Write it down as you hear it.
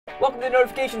Welcome to the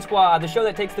Notification Squad, the show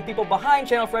that takes the people behind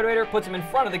ChannelFrederator, puts them in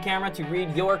front of the camera to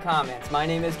read your comments. My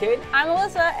name is Cade. I'm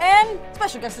Alyssa, and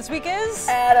special guest this week is...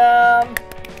 Adam.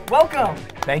 Welcome.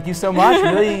 Thank you so much.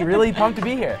 Really pumped to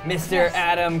be here. Mr.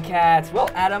 Adam Katz. Well,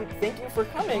 Adam, thank you for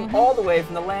coming all the way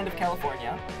from the land of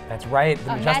California. That's right,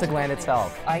 the majestic land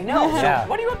itself. I know. Yeah. So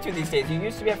what are you up to these days? You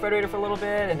used to be at Frederator for a little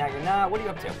bit, and now you're not. What are you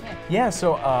up to? Yeah,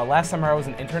 so last summer I was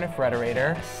an intern at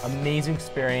Frederator. Amazing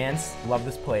experience. Love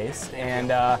this place.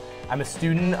 And I'm a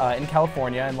student in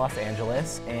California, in Los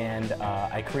Angeles, and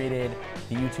I created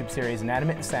the YouTube series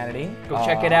Animate Insanity. Go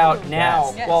check it out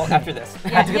now. Yes. Well, after this. I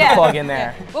have to get the plug in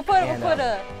there. We'll put a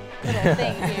little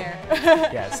thing here.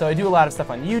 Yeah, so I do a lot of stuff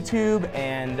on YouTube,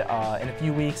 and in a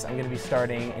few weeks I'm going to be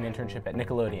starting an internship at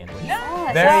Nickelodeon. Which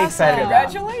Nice. very excited about.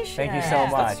 Congratulations. Thank you so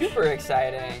much. That's super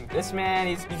exciting. This man,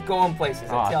 he's going places.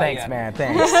 Oh, thanks, man.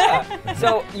 Thanks.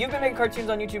 So you've been making cartoons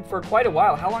on YouTube for quite a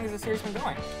while. How long has the series been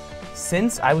going?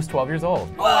 Since I was 12 years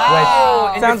old.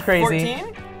 Wow. Which sounds crazy.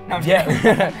 14? No, I'm Yeah.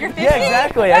 kidding. Yeah,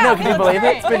 exactly. I know. Can you that's believe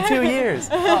great. it? It's been 2 years.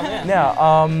 Oh, man.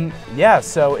 No, yeah,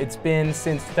 so it's been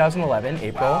since 2011,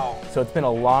 April. Wow. So it's been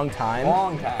a long time.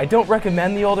 Long time. I don't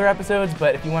recommend the older episodes,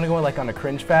 but if you want to go like on a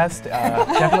cringe fest,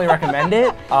 definitely recommend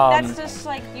it. That's just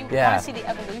like, you yeah. want to see the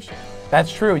evolution. That's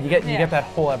true. You get Yeah. that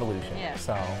whole evolution. Yeah.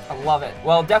 So I love it.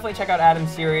 Well, definitely check out Adam's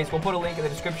series. We'll put a link in the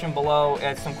description below.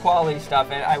 It's some quality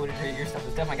stuff, and I would agree your stuff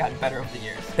has definitely gotten better over the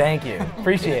years. thank you.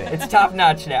 Appreciate it. It's top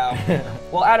notch now.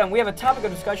 Well, Adam, we have a topic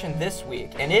of discussion this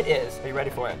week, and it is, are you ready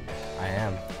for it? I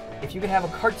am. If you could have a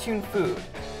cartoon food,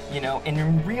 you know,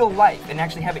 in real life, and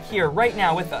actually have it here right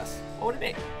now with us, what would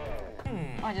it be?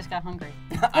 Oh, I just got hungry.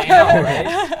 I know,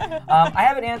 right? I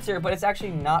have an answer, but it's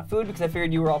actually not food because I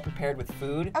figured you were all prepared with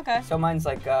food. Okay. So mine's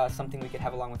like something we could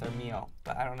have along with our meal,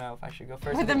 but I don't know if I should go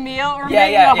first. With a meal? We're Yeah,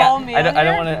 making yeah, a yeah. whole meal I don't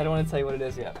here? want to tell you what it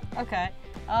is yet. Okay.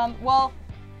 Well,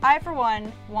 I, for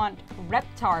one, want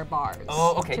Reptar bars.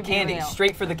 Oh, okay. to be Candy, real.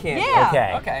 straight for the candy. Yeah.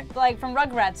 Okay. Okay. Like from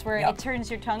Rugrats, where Yep. it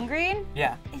turns your tongue green.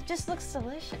 Yeah. It just looks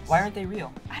delicious. Why aren't they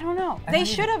real? I don't know. I They don't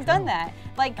should either. have done that.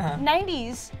 Like,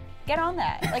 90s, get on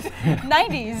that. Like,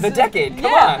 90s. The decade.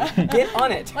 Come Yeah. on, get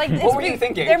on it. Like, what were you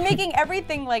thinking? They're making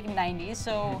everything like 90s,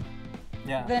 so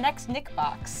Yeah. the next Nick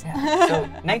box. Yeah. So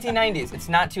 1990s. It's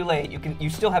not too late. You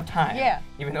still have time. Yeah.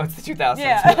 Even though it's the 2000s.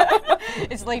 Yeah.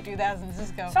 It's late 2000s,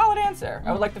 let's go. Solid answer.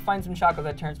 I would like to find some chocolate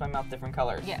that turns my mouth different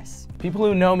colors. Yes. People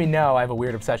who know me know I have a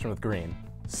weird obsession with green.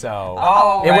 So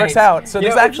Oh, it works right. out. So You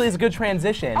this know, actually is a good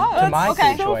transition to my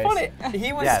okay. food so choice. funny.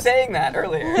 He was Yes. saying that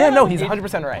earlier. Yeah, no, he's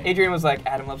 100% right. Adrian was like,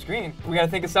 Adam loves green. We gotta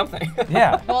think of something.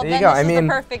 Yeah, Well, there then you go. this I is mean,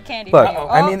 the perfect candy look, for you.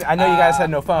 I mean, I know you guys had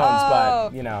no phones, Oh.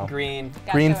 but you know, Green.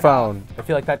 Gotta green show it phone. I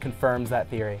feel like that confirms that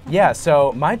theory. Yeah,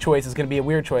 so my choice is going to be a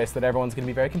weird choice that everyone's going to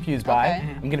be very confused by. Okay.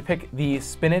 I'm going to pick the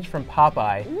spinach from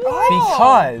Popeye Whoa.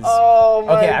 because Oh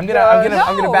my okay, I'm gonna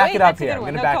No, back wait, it up that's a here. good I'm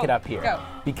one. gonna No, back go. it up here Go.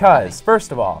 because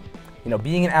first of all, you know,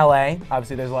 being in LA,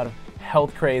 obviously there's a lot of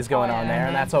health craze going on yeah. there,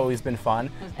 and that's always been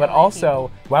fun. Those But LA also,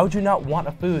 why would you not want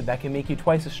a food that can make you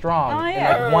twice as strong Oh, in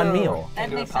yeah. like one meal? That Can't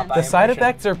do a makes sense. Popeye The side impression.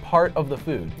 effects are part of the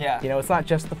food. Yeah. You know, it's not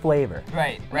just the flavor.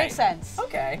 Right, right. Makes sense.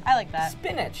 Okay. I like that.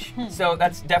 Spinach. So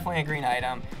that's definitely a green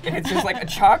item. If it's just like a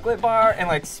chocolate bar and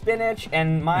like spinach,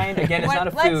 and mine, again, it's not a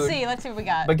food. Let's see what we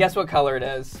got. But guess what color it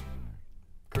is?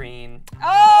 Green.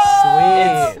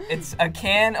 Oh! Sweet. It's a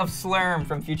can of Slurm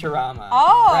from Futurama.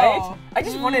 Oh. Right? I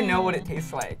just want to know what it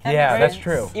tastes like. Yeah, right? that's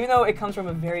true. Even though it comes from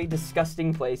a very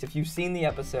disgusting place, if you've seen the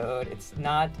episode, it's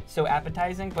not so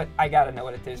appetizing, but I gotta know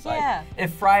what it tastes Yeah. like.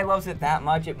 If Fry loves it that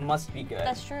much, it must be good.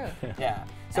 That's true. Yeah.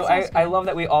 So sounds I good. love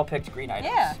that we all picked green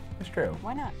items. Yeah. It's true.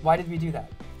 Why not? Why did we do that?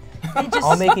 It just,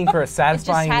 All making for a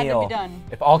satisfying had to be meal done.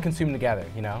 if all consumed together,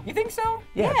 you know? You think so?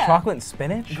 Yeah, Yeah. chocolate and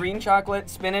spinach? Green chocolate,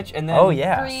 spinach, and then Oh,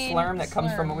 yeah. Green Slurm that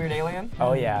comes from a Slurm. weird alien?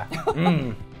 Oh, yeah.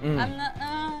 Mm. I'm not,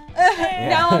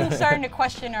 Now I'm starting to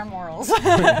question our morals.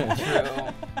 True.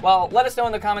 Well, let us know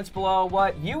in the comments below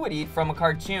what you would eat from a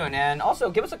cartoon. And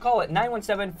also, give us a call at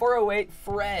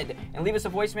 917-408-FRED and leave us a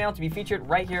voicemail to be featured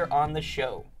right here on the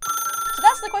show. So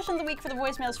that's the question of the week for the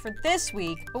voicemails for this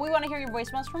week, but we want to hear your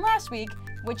voicemails from last week,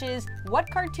 which is, what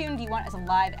cartoon do you want as a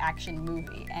live action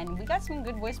movie? And we got some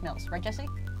good voicemails, right, Jesse?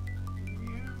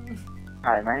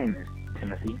 Hi, my name is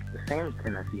Timothy. The same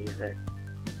Timothy that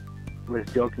was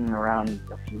joking around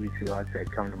a few weeks ago and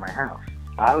said, come to my house.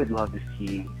 I would love to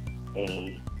see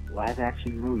a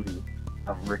live-action movie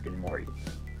of Rick and Morty.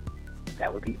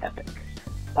 That would be epic.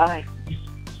 Bye.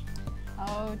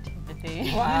 Oh,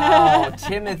 Timothy. Wow,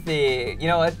 Timothy. You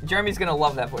know what? Jeremy's going to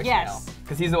love that voicemail. Yes.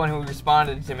 Because he's the one who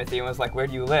responded to Timothy and was like, where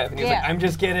do you live? And he was Yeah. like, I'm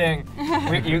just kidding.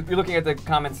 You're looking at the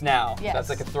comments now. Yes. So that's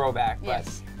like a throwback.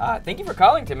 Yes. But thank you for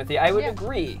calling, Timothy. I would Yeah.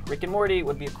 agree. Rick and Morty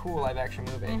would be a cool live-action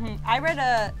movie. I read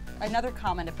a another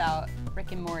comment about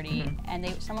Rick and Morty, and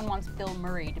someone wants Bill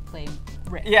Murray to play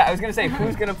Rick. Yeah, I was gonna say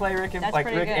who's gonna play Rick and That's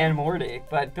pretty Rick good. and Morty,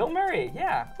 but Bill Murray,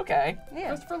 yeah, okay. Yeah.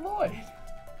 Christopher Lloyd.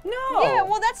 No. Yeah,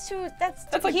 well, that's too. That's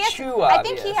like he has, too I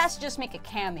think he obvious. has to just make a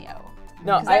cameo.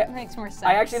 No, 'Cause that makes more sense.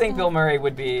 I actually think Bill Murray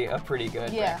would be a pretty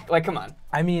good Yeah. Rick. Like, come on.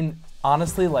 I mean,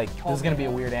 honestly, like, this is gonna be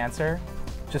a weird answer.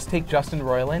 Just take Justin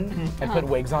Roiland and put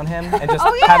wigs on him and just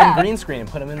Oh, have yeah. him green screen and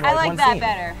put him in I like one that scene.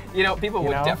 better. You know, people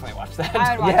would know? definitely watch that.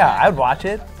 I would watch Yeah, that. I'd watch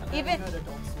it. Even.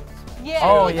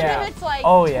 Oh, even yeah. if it's like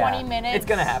Oh, yeah. 20 minutes. It's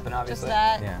gonna happen, Just obviously.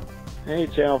 that. Yeah. Hey,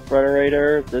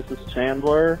 ChannelFrederator, this is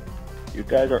Chandler. You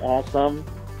guys are awesome.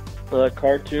 The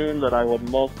cartoon that I would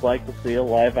most like to see a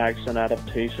live-action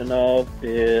adaptation of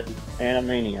is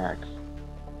Animaniacs.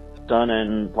 Done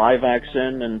in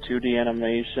live-action and 2D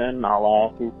animation, a la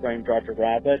Who Framed Roger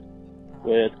Rabbit,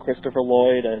 with Christopher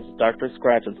Lloyd as Dr.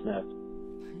 Scratch and Sniff.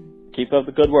 Keep up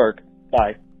the good work.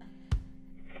 Bye.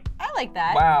 I like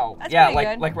that. Wow. That's yeah, pretty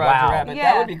good. like Roger Wow. Rabbit.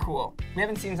 Yeah. That would be cool. We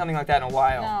haven't seen something like that in a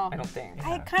while. No. I don't think.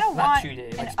 I kind of Not want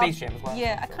 2D, an like Space Jam as well.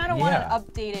 Yeah, I kind of want Yeah. an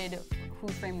updated Who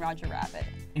Framed Roger Rabbit.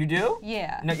 You do?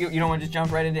 Yeah. No, you don't want to just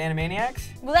jump right into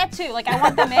Animaniacs? Well, that too. Like, I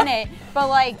want them in it, but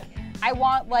like, I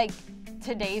want like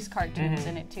today's cartoons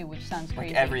in it too, which sounds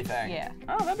crazy. Like everything. Yeah.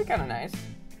 Oh, that'd be kind of nice.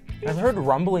 I've heard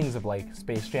rumblings of like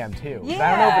Space Jam too. Yeah. But I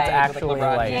don't know if it's Yeah, like actually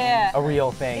LeBron like James. Yeah. a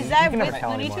real thing. Is that you can never with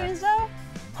tell Looney anymore. Tunes though?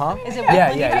 Huh? Is it Yeah, with yeah,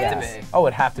 Looney yeah. Tunes? Tunes? Oh,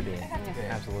 it'd have to be. Yeah.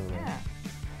 Absolutely. Yeah.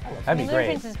 That'd be Looney great.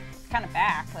 Tunes is kind of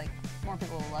back. Like, more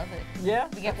people will love it. Yeah.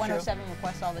 We get that's 107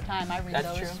 requests all the time. I read That's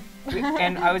those. true.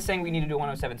 And I was saying we need to do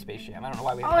 107 Space Jam. I don't know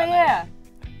why we haven't Oh done that yeah,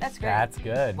 yet. that's great. That's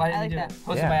good. Why didn't I we do like that? that.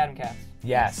 Hosted Yeah. by Adam Katz.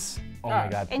 Yes. Oh my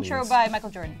Alright. God. Intro please. by Michael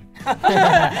Jordan. Make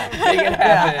it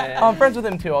happen. Oh, I'm friends with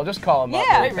him too. I'll just call him up.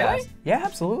 Yeah. really Wait, really? fast. Yeah,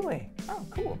 absolutely. Oh,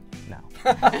 cool. No.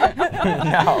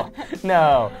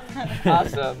 No.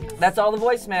 Awesome. That's all the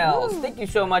voicemails. Thank you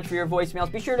so much for your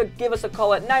voicemails. Be sure to give us a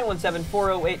call at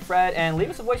 917-408-FRED and leave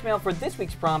us a voicemail for this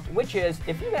week's prompt, which is,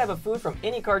 if you could have a food from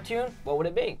any cartoon, what would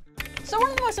it be? So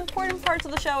one of the most important parts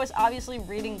of the show is obviously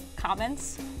reading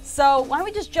comments. So why don't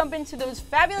we just jump into those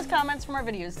fabulous comments from our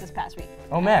videos this past week?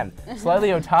 Oh man. Slightly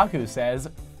Otaku says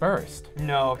first.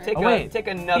 No, take Wait.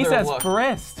 another He says look.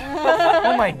 first.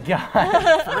 Oh my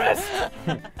God. First.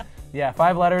 Yeah,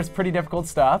 5 letters, pretty difficult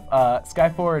stuff.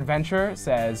 Sky4 Adventure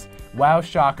says, wow,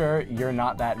 shocker, you're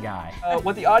not that guy.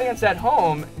 What the audience at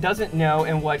home doesn't know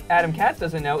and what Adam Katz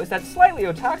doesn't know is that Slightly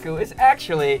Otaku is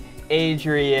actually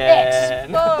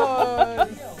Adrian.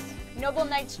 Exposed. Noble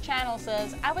Knight's channel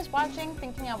says, I was watching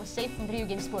thinking I was safe from video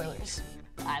game spoilers.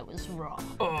 I was wrong.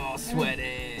 Oh,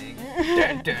 sweating.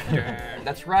 Dun, dun, dun.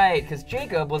 That's right, because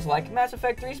Jacob was like, Mass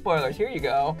Effect 3 spoilers, here you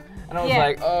go. And I was Yeah.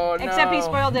 like, oh no. Except he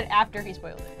spoiled it after he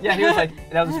spoiled it. Yeah, he was like,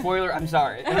 that was a spoiler, I'm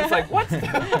sorry. And I was like, what?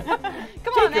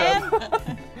 Come on,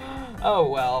 man. Oh,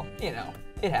 well, you know,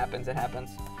 it happens, it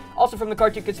happens. Also from the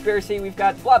Cartoon Conspiracy, we've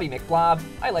got Blobby McBlob,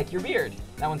 I like your beard.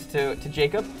 That one's to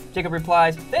Jacob. Jacob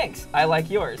replies, thanks, I like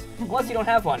yours. Unless you don't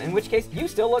have one, in which case, you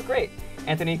still look great.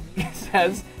 Anthony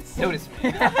says, notice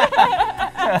me.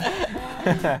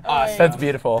 Awesome. That's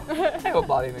beautiful. I hope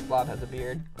Blobby McBlob has a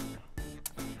beard.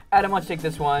 Adam, why don't you take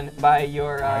this one by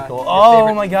your, Cool. your Oh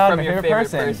favorite- my God, from my your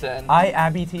favorite person.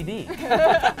 IAbbyTV.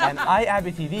 And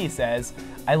IAbbyTV says,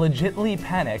 I legitly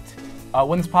panicked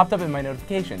when this popped up in my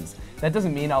notifications. That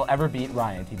doesn't mean I'll ever beat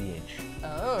Ryan, TBH.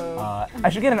 Oh. I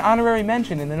should get an honorary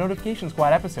mention in the Notification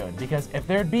Squad episode, because if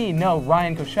there'd be no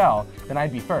Ryan Koshel, then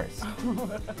I'd be first.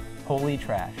 Holy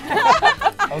trash.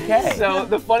 Okay. So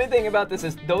the funny thing about this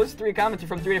is those 3 comments are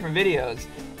from 3 different videos,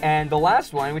 and the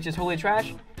last one, which is Holy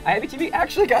Trash, IAbbyTV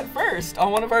actually got first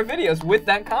on one of our videos with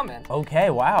that comment. Okay,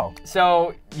 wow.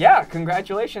 So yeah,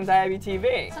 congratulations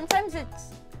IAbbyTV. Sometimes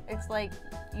it's like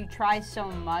you try so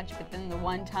much, but then the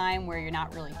one time where you're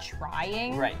not really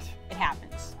trying, Right. it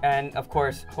happens. And of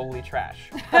course, Holy Trash.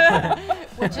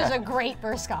 Which is a great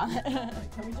first comment.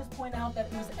 Can we just point out that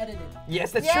it was edited?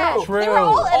 Yes, that's Yeah, true. they were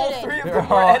all All edited. 3 of They're them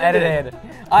were all edited. edited.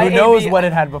 Who knows what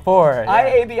it had before?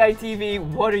 Yeah. IABITV,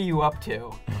 what are you up to?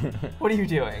 What are you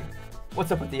doing?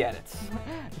 What's up with the edits?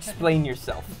 Explain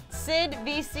yourself. Sid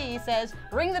VC says,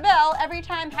 ring the bell every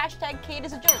time hashtag Cade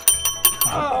is a jerk.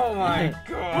 Oh my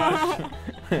gosh.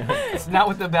 It's not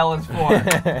what the bell is for.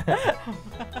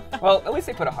 Well, at least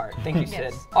they put a heart. Thank you, Sid.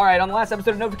 Yes. All right, on the last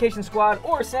episode of Notification Squad,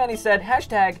 or Sandy said,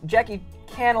 hashtag Jackie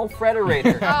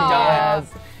ChannelFrederator.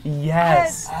 Yes.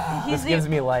 Yes. He's This gives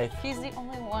me life. He's the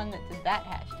only one that did that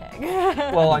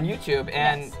hashtag. Well, on YouTube,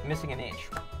 and Yes. missing an H.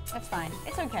 That's fine.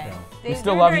 It's okay. We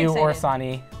still love you,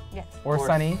 Orsani. Yes. Or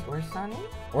Sunny. Or Sunny?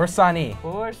 Or Sunny.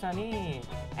 Or Sunny.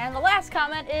 And the last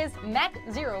comment is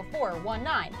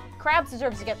Mac0419. Krabs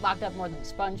deserves to get locked up more than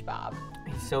SpongeBob.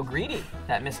 He So greedy,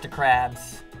 that Mr.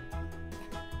 Krabs.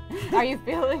 Are you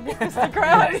feeling it, Mr.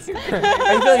 Krabs?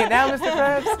 Are you feeling it now, Mr.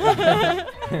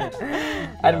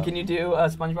 Krabs? Adam, can you do a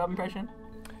SpongeBob impression?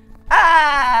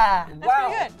 Ah! That's Wow.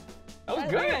 pretty good. That was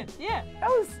That's good. pretty good. Yeah.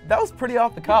 That was pretty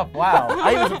off the cuff. Wow.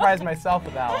 I even surprised myself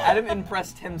with that one. Adam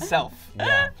impressed himself.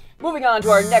 Yeah. Moving on to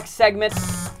our next segment,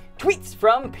 tweets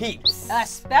from peeps.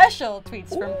 Special tweets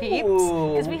from peeps.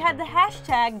 Ooh. Because we had the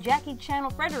hashtag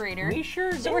 #ChannelFrederator. We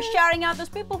sure did. So we're shouting out those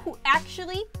people who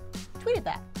actually tweeted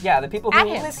that. Yeah, the people At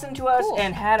who him. listened to us Cool.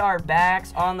 and had our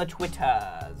backs on the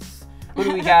Twitters. Who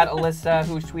do we got, Alyssa,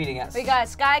 who's tweeting us? We got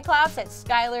Skyclouds at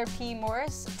Skylar P.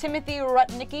 Morris, Timothy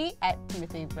Rutnicki at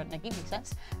Timothy Rutnicki, makes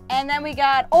sense. And then we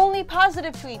got Only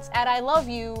Positive Tweets at I Love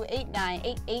You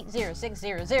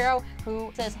 898800600,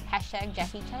 who says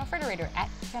 #JackieChannelFrederator at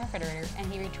ChannelFrederator, and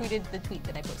he retweeted the tweet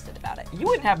that I posted about it. You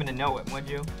wouldn't happen to know him, would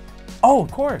you? Oh,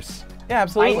 of course. Yeah,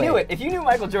 absolutely. I knew it. If you knew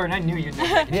Michael Jordan, I knew you'd know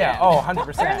Jackie Yeah, Chan. oh,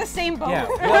 100%. We're in the same boat. Yeah,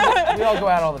 we all go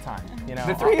out all the time, you know,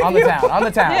 The three of on the you?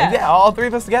 town, Yeah. Yeah, all three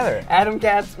of us together. Adam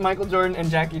Katz, Michael Jordan, and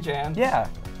Jackie Chan. Yeah.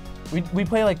 We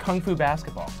play like kung fu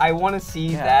basketball. I want to see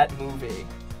Yeah. that movie.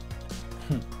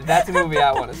 That's a movie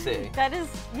I want to see. That is,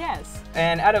 yes.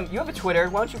 And Adam, you have a Twitter.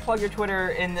 Why don't you plug your Twitter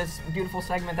in this beautiful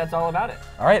segment that's all about it?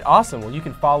 All right, awesome. Well, you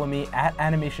can follow me at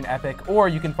AnimationEpic, or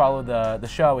you can follow the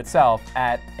show itself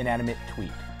at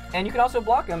AnimationTweet. And you can also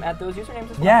block them at those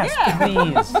usernames as well. Yes, Yeah.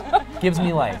 please. Gives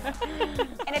me life.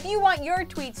 And if you want your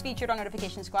tweets featured on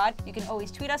Notification Squad, you can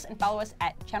always tweet us and follow us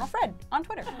at ChannelFred on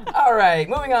Twitter. All right,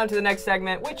 moving on to the next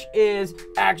segment, which is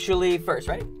actually first,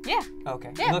 right? Yeah.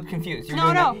 Okay. Yeah. You look confused. You're No,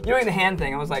 doing no. you're doing the hand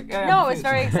thing. I was like, I'm No, it's confused.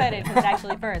 very excited because it's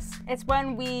actually first. It's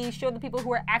when we show the people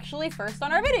who are actually first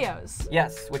on our videos.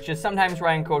 Yes, which is sometimes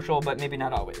Ryan Koschel, but maybe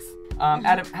not always.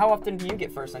 Adam, how often do you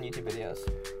get first on YouTube videos?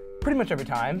 Pretty much every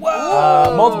time.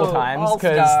 Whoa! Multiple times,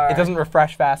 because All-star. it doesn't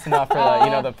refresh fast enough for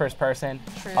the, the first person.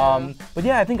 True. But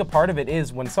yeah, I think a part of it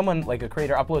is when someone, like a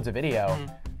creator, uploads a video,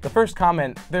 the first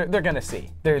comment, they're gonna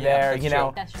see. They're there, that's you true.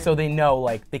 know, That's true. so they know,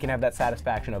 like, they can have that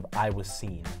satisfaction of, I was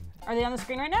seen. Are they on the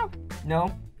screen right now?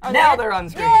 No? Are Now they? they're on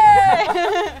screen.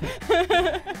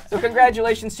 Yay! So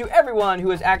congratulations to everyone who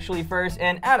is actually first.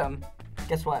 And Adam,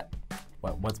 guess what?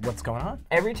 What's going on?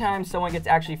 Every time someone gets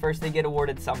actually first, they get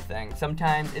awarded something.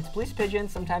 Sometimes it's police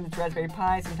pigeons, sometimes it's raspberry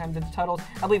pie, sometimes it's Tuttles.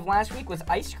 I believe last week was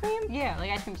ice cream. Yeah,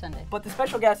 like Ice Cream Sunday. But the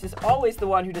special guest is always the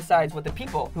one who decides what the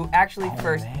people who actually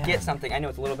first man. get something. I know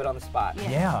it's a little bit on the spot.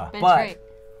 Yeah. But it's But great.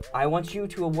 I want you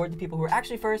to award the people who are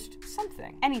actually first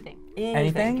something. Anything.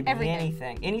 Anything? Could be Everything.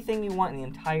 anything. Anything you want in the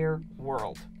entire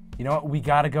world. You know what? We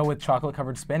gotta go with chocolate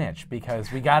covered spinach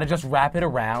because we gotta just wrap it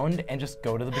around and just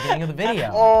go to the beginning of the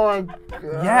video. Oh my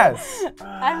god. Yes.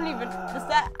 I don't even. Does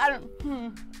that? I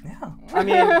don't. Yeah. I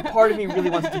mean, part of me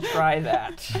really wants to try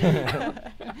that.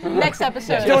 Next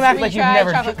episode. Don't act we like you've try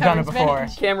never chocolate done it covered before.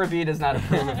 spinach. Camera B does not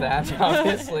approve of that,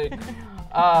 obviously.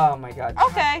 Oh my god.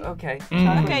 Okay. Okay.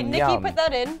 Okay, Nikki, Yum. put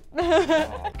that in.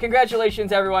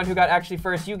 Congratulations, everyone who got actually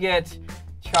first. You get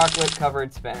chocolate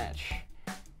covered spinach.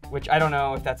 Which I don't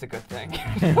know if that's a good thing.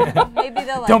 Maybe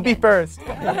they'll like Don't be it. first.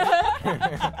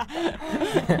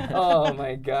 Oh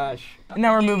my gosh.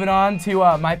 Now we're moving on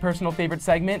to my personal favorite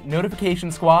segment,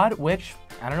 Notification Squad, which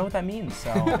I don't know what that means,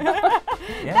 so.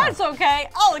 Yeah. That's okay.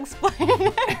 I'll explain.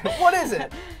 What is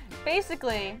it?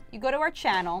 Basically, you go to our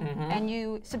channel and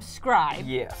you subscribe.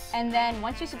 Yes. And then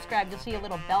once you subscribe, you'll see a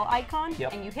little bell icon,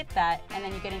 Yep. and you hit that, and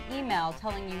then you get an email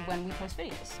telling you when we post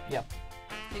videos. Yep.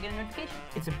 So you get a notification.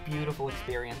 It's a beautiful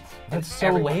experience. That's It's so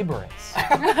everyone. laborious.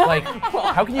 Like,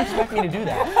 how can you expect me to do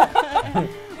that?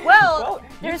 Well, you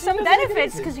there's see some those are benefits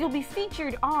amazing. because you'll be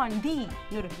featured on the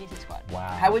Notification Squad. Wow.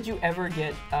 How would you ever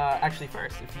get actually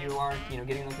first if you aren't,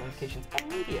 getting those notifications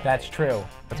immediately? That's true.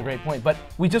 That's a great point. But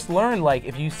we just learned, like,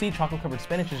 if you see chocolate covered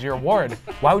spinach as your award,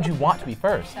 why would you want to be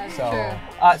first? That's so,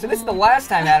 true. So this is the last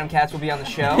time Adam Katz will be on the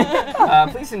show.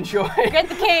 Please enjoy. Get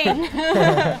the cane.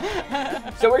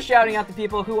 So we're shouting out the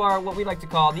people who are what we like to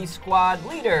call the squad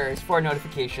leaders for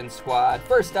Notification Squad.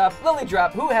 First up, Lily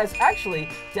Drop, who has actually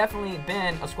definitely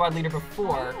been a squad leader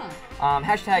before.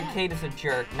 Hashtag Cade is a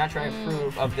jerk. Not sure I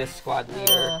approve of this squad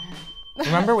leader.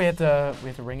 remember we had to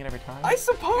ring it every time? I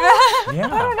suppose. Yeah.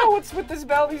 I don't know what's with this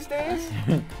bell these days.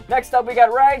 Next up, we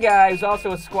got Rye Guy, who's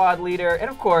also a squad leader, and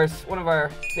of course, one of our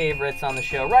favorites on the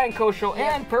show, Ryan Koschel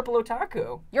and Purple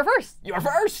Otaku. You're first. You're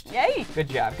first. Yay. Good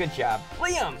job. Good job.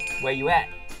 Liam, where you at?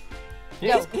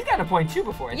 Yo. He's got a point too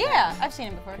before. I think. Yeah, I've seen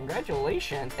him before.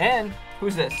 Congratulations. And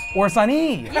who's this?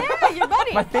 Orsani! Yeah, your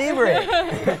buddy. My favorite!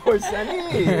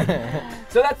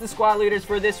 So that's the squad leaders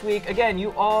for this week. Again,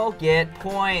 you all get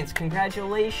points.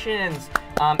 Congratulations.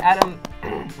 Adam,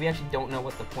 we actually don't know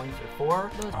what the points are for.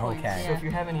 Those points, Okay. So if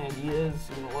you have any ideas,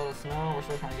 let us know. We're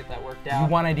still trying to get that worked out. You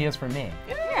want ideas from me?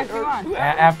 Yeah, if you want.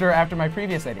 After my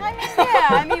previous idea. Let's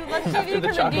see if you can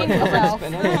redeem chocolate yourself.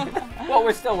 spinner. Well,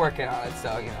 we're still working on it,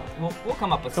 so we'll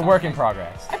come up with It's a something. work in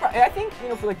progress. I think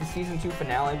for like the season 2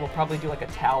 finale, we'll probably do like a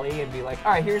tally and be like,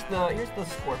 all right, here's the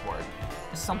scoreboard,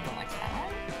 something like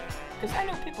that. Because I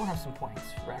know people have some points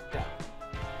racked up,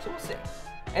 so we'll see.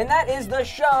 And that is the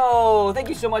show. Thank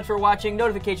you so much for watching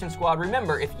Notification Squad.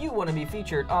 Remember, if you want to be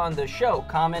featured on the show,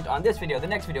 comment on this video, the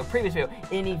next video, previous video,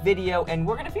 any video, and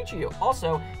we're going to feature you.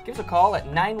 Also, give us a call at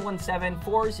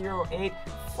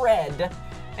 917-408-FRED.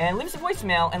 And leave us a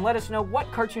voicemail and let us know what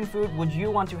cartoon food would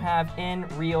you want to have in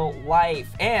real life.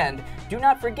 And do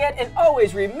not forget and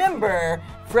always remember,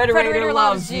 Frederator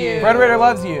loves you. Frederator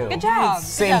loves you. Good job.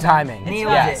 Same Good job. timing.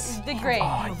 Nailed Yes. it. Did great.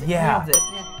 Oh, yeah. Nailed it.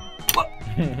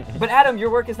 But Adam, your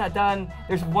work is not done.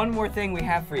 There's one more thing we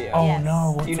have for you. Oh Yes.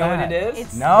 no, what's Do you know that? what it is?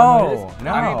 It's- No,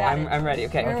 no. I'm ready.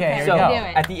 Okay. Okay, here so we go. Do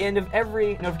it. at the end of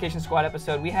every Notification Squad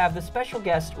episode, we have the special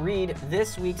guest read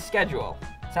this week's schedule.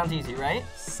 Sounds easy, right?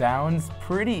 Sounds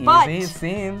pretty But easy, it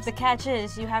seems. the catch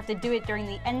is you have to do it during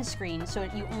the end screen, so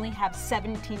you only have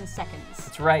 17 seconds.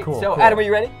 That's right. Cool, so cool. Adam, are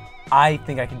you ready? I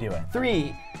think I can do it.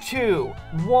 3, 2,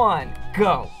 1,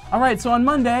 go. All right, so on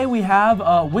Monday we have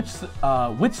which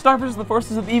Starvers the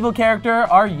Forces of Evil character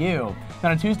are you?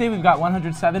 Then on Tuesday we've got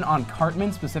 107 on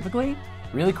Cartman specifically,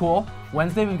 really cool.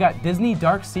 Wednesday we've got Disney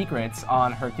Dark Secrets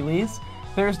on Hercules.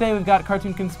 Thursday we've got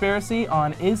Cartoon Conspiracy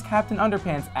on Is Captain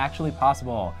Underpants Actually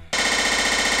Possible?